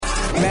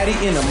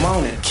Manny in the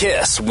Morning.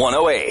 Kiss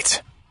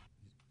 108.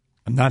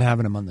 I'm not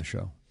having him on the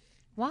show.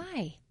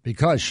 Why?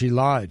 Because she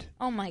lied.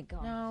 Oh, my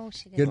God. No,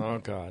 she didn't. Oh,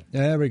 God.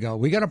 There we go.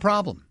 We got a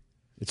problem.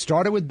 It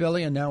started with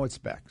Billy, and now it's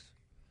Bex,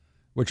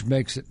 which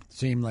makes it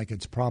seem like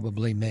it's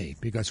probably me,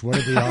 because what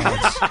are the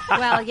odds?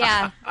 Well,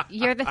 yeah,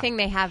 you're the thing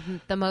they have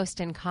the most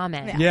in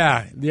common.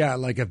 Yeah.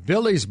 Like if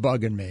Billy's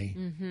bugging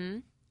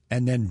me,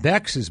 and then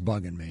Bex is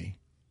bugging me,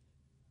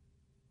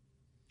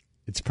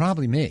 it's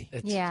probably me.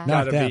 It's Yeah. Not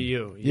got to them. be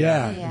you.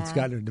 Yeah, it's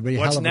got to be a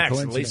What's hell of a next?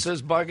 coincidence.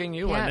 Lisa's bugging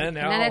you, Yeah. and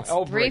then it's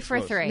hell 3 breaks for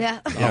loose. 3. Yeah,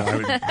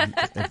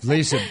 if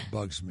Lisa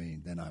bugs me,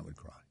 then I would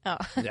cry. Oh.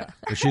 Yeah.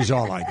 But she's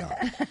all I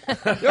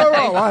got. You're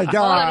all I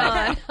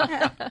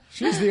got.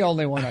 She's the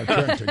only one I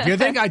turn to. Do you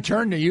think I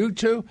turn to you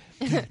too?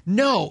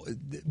 No,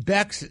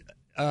 Bex.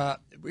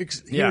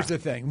 Here's the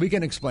thing. We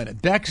can explain it.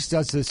 Bex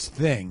does this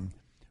thing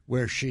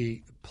where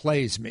she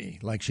plays me,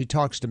 like she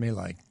talks to me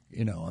like,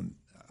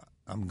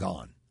 I'm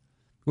gone,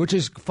 which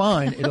is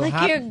fine. It'll Like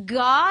happen. you're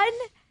gone?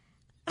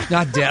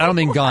 Not dead. I don't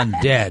mean gone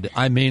dead.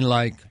 I mean,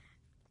 like,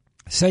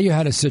 say you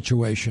had a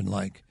situation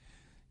like,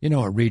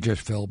 a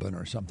Regis Philbin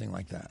or something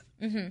like that,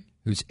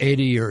 who's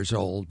 80 years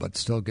old but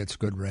still gets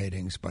good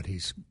ratings, but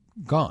he's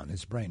gone.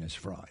 His brain is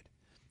fried.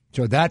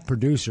 So that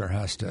producer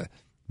has to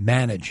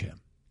manage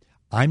him.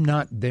 I'm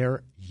not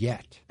there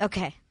yet.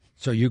 Okay.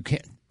 So you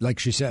can't, like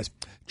she says,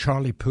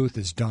 Charlie Puth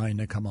is dying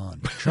to come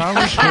on.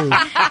 Charlie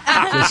Puth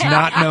does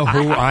not know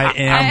who I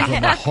am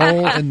from a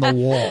hole in the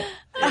wall.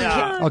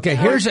 Yeah. Okay,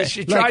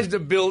 She tries to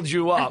build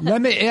you up.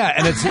 and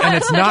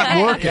it's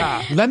not working.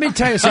 Yeah. Let me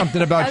tell you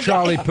something about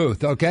Charlie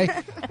Puth, okay?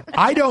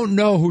 I don't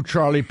know who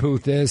Charlie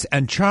Puth is,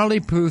 and Charlie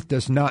Puth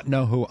does not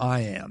know who I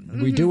am.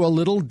 We do a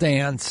little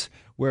dance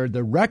where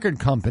the record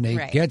company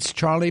gets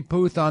Charlie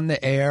Puth on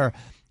the air,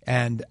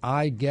 and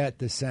I get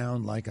to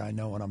sound like I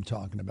know what I'm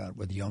talking about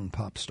with young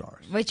pop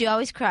stars. Would you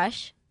always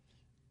crush?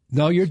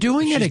 No, you're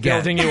doing She's it again.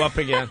 building you up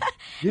again.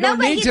 You don't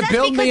need to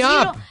build me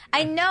up.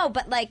 I know,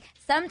 but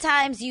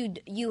sometimes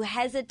you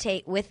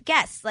hesitate with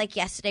guests. Like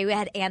yesterday, we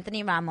had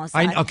Anthony Ramos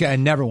on. I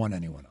never want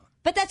anyone on.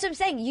 But that's what I'm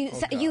saying. You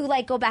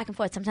go back and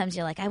forth. Sometimes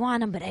you're like, I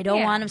want him, but I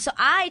don't want him. So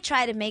I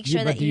try to make sure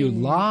But that do you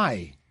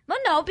lie? Well,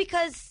 no,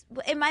 because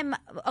in my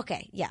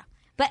okay, yeah.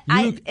 But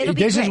it'll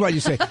be This great. is what you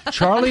say.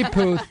 Charlie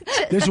Puth,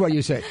 this is what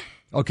you say.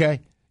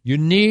 Okay? You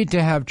need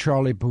to have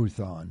Charlie Puth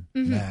on,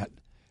 Matt,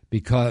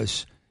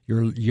 because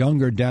your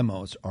younger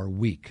demos are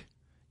weak.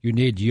 You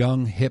need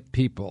young, hip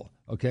people.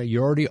 Okay?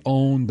 You already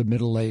own the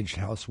middle-aged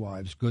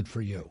housewives. Good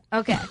for you.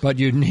 Okay. But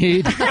you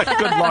need Good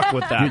luck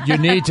with that. you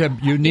need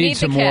need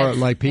some the more kids.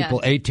 like people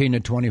 18 to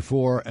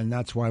 24, and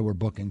that's why we're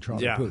booking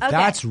Charlie Yeah. Puth. Okay.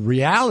 That's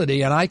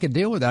reality, and I can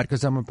deal with that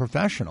because I'm a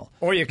professional.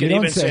 Or you could don't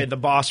even say the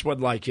boss would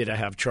like you to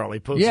have Charlie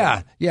Puth.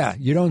 Yeah.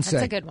 You don't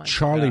say a good one.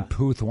 Charlie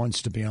Puth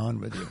wants to be on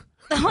with you.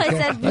 I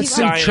said, Let's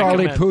see Diana,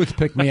 Charlie come in. Puth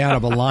pick me out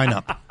of a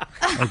lineup.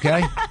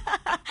 Okay?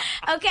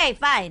 okay,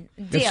 fine,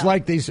 deal. It's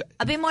like these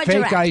I'll be more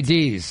fake direct.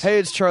 IDs. Hey,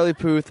 it's Charlie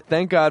Puth.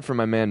 Thank God for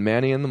my man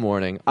Manny in the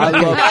morning. I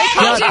Okay, love.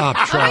 shut up,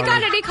 Oh Charlie. my God,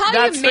 did he call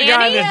That's you the Manny?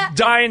 guy that's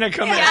dying to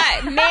come in.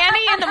 Yeah, Manny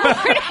in the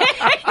morning.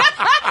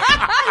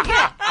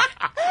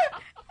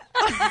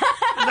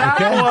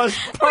 That was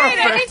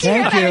perfect.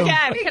 Thank you.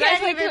 Again.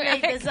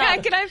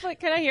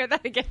 Can I hear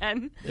that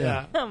again?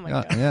 Yeah. Oh my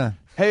God. Yeah.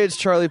 Hey, it's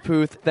Charlie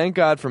Puth. Thank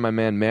God for my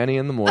man Manny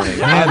in the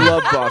morning. I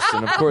love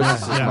Boston. Of course,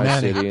 this is my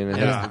Manny. city, and it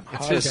Yeah. has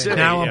It's his city.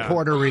 Now yeah. I'm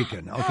Puerto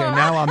Rican. Okay,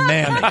 now I'm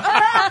Manny.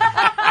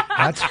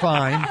 That's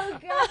fine.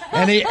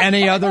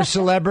 Any other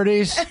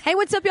celebrities? Hey,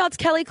 what's up, y'all? It's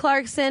Kelly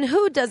Clarkson.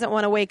 Who doesn't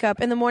want to wake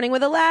up in the morning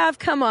with a laugh?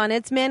 Come on,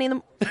 it's Manny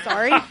in the...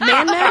 Sorry,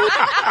 Manny?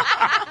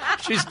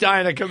 She's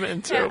dying to come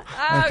in, too.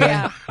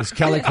 Okay. Is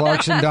Kelly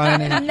Clarkson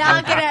dying?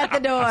 Knocking at the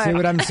door. See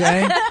what I'm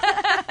saying?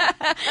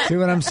 See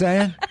what I'm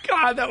saying?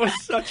 God, that was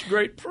such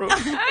great proof.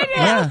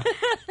 Yeah.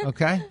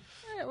 Okay.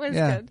 It was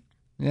Yeah. good.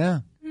 Yeah.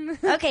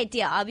 Okay,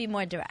 deal. I'll be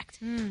more direct.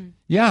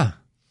 Yeah.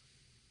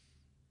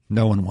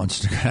 No one wants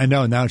to. I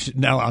know. Now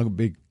I'll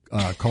be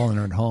calling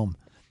her at home,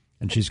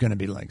 and she's going to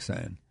be like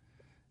saying,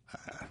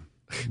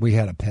 we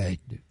had to pay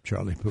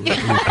Charlie Puth.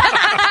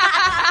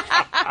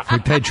 We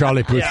paid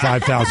Charlie Puth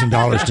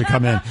 $5,000 to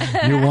come in.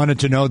 You wanted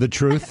to know the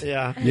truth?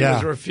 Yeah. He Yeah.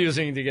 was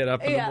refusing to get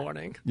up in the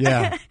morning.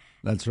 Yeah,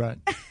 that's right.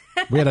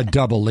 We had to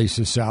double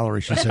Lisa's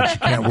salary. She said she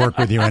can't work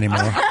with you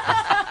anymore.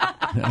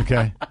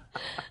 Okay.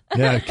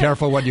 Yeah,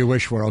 careful what you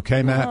wish for,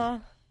 okay,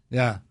 Matt?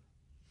 Yeah.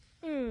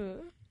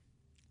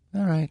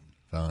 All right,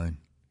 fine.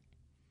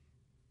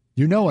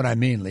 You know what I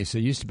mean, Lisa.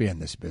 You used to be in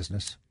this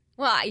business.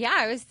 Well, yeah,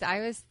 I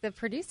was the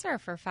producer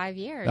for 5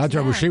 years. That's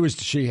right. yeah. Well,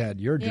 she had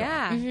your job.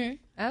 Yeah.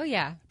 Oh,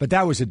 yeah. But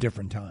that was a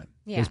different time.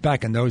 Yeah. Because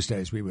back in those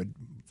days, we It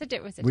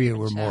was a were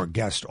different more show.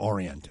 guest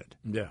oriented.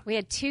 Yeah. We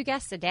had 2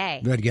 guests a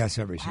day. We had guests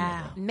every single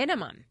day.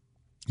 Minimum.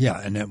 Yeah,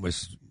 and it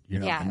was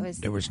Yeah, and it was-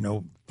 there was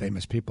no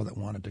famous people that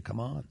wanted to come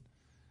on,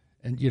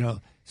 and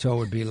so it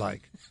would be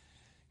like,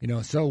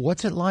 so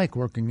what's it like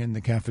working in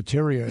the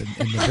cafeteria in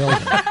the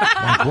building?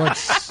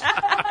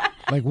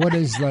 Like Like, what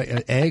is, like,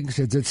 eggs?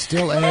 Is it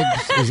still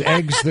eggs? Is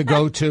eggs the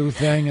go-to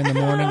thing in the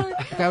morning?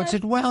 I would say,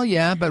 well,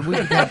 yeah, but we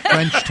have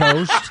French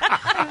toast.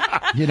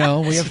 We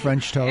have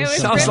French toast.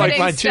 Sounds like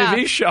my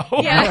TV show.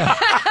 Yeah,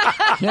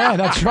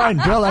 that's right.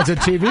 Bill has a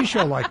TV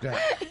show like that.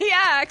 Yeah,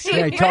 actually.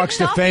 Yeah, he talks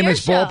to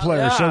famous ball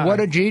players. Yeah. So what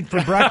did you eat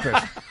for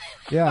breakfast?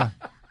 Yeah.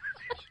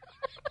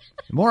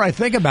 The more I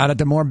think about it,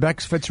 the more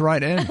Bex fits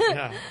right in.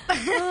 Yeah.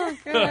 Oh,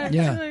 God,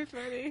 Yeah. that's really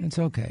funny. It's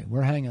okay.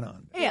 We're hanging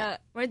on. Yeah,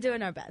 we're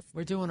doing our best.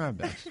 We're doing our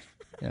best.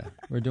 Yeah,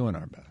 we're doing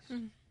our best.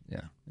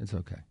 Yeah, it's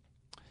okay.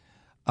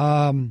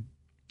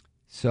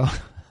 So...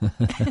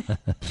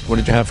 What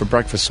did you have for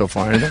breakfast so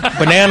far?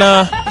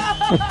 Banana,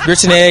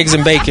 grits and eggs,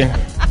 and bacon.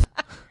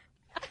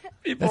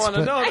 People want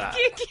to know that.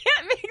 You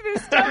can't make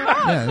this stuff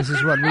up. Yeah, this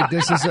is what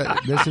this is it.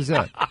 This is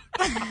it.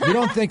 You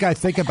don't think I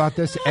think about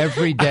this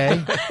every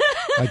day?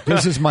 Like,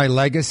 this is my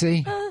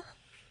legacy?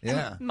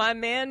 Yeah. My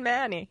man,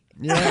 Manny.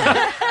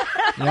 Yeah.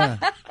 Yeah.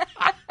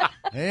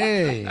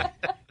 Hey.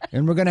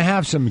 And we're going to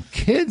have some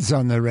kids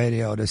on the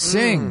radio to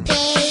sing.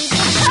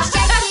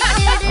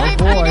 Oh,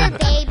 boy.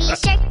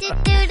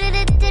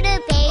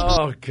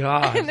 Oh,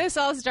 God. And this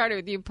all started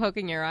with you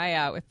poking your eye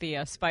out with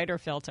the spider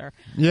filter.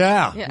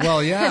 Yeah.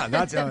 Well, yeah.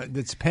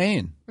 That's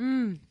pain.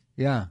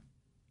 Yeah.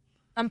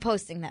 I'm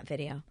posting that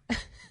video.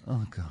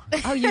 Oh, God.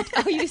 Oh, you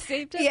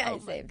saved it? Yeah, oh, I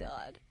saved it.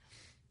 God.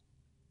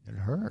 It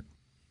hurt.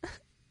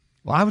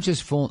 Well, I was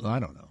just fooling. I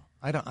don't know.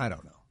 I don't know.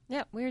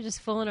 Yeah, we were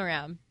just fooling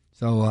around.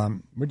 So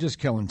we're just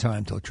killing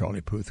time till Charlie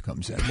Puth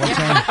comes in. What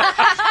time?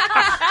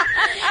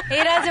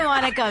 He doesn't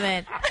want to come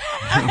in.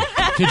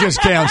 He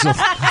just canceled.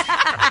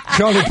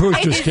 Charlie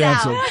Puth just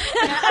canceled.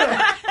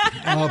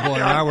 Oh, boy,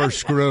 now we're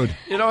screwed.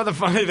 You know what the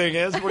funny thing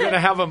is? We're going to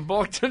have him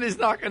booked, and he's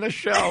not going to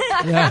show.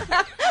 Yeah.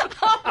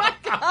 Oh, my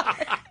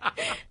God.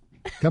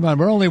 Come on,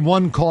 we're only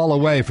one call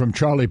away from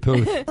Charlie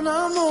Puth. And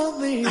I'm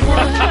only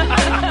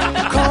one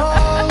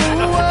call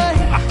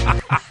away.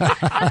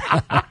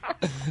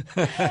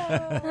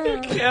 You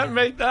can't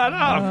make that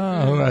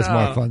up. Oh, that's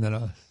more fun than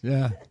us.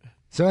 Yeah.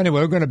 So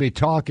anyway, we're going to be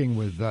talking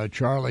with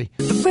Charlie.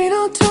 We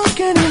don't talk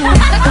anymore.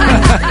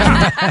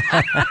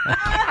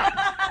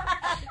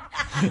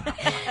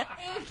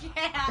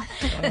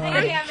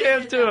 I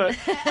can't do it.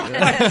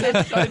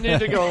 I need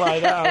to go lie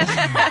down. It's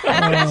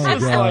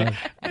just God.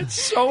 it's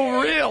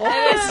so real.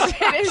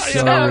 It is So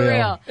so real.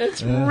 real.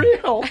 It's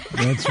real.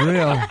 That's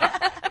real.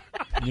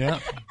 Yeah.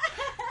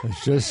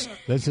 It's just,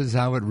 this is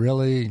how it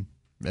really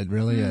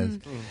is.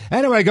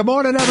 Anyway, good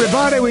morning,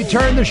 everybody. We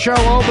turn the show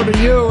over to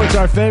you. It's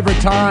our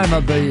favorite time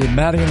of the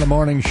Manny in the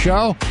Morning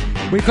show.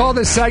 We call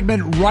this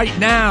segment Right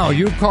Now.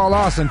 You call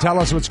us and tell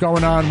us what's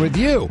going on with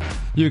you.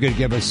 You could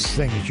give us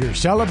things you're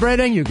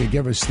celebrating. You could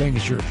give us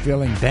things you're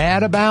feeling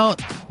bad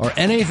about, or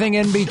anything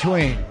in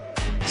between.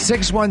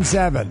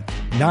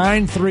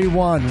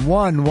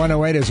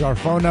 617-931-1108 is our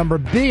phone number.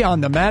 Be on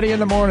the Manny in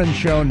the Morning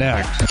show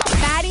next.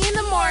 Manny in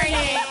the Morning.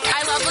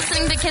 I love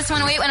listening to Kiss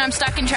 108 when I'm stuck in traffic.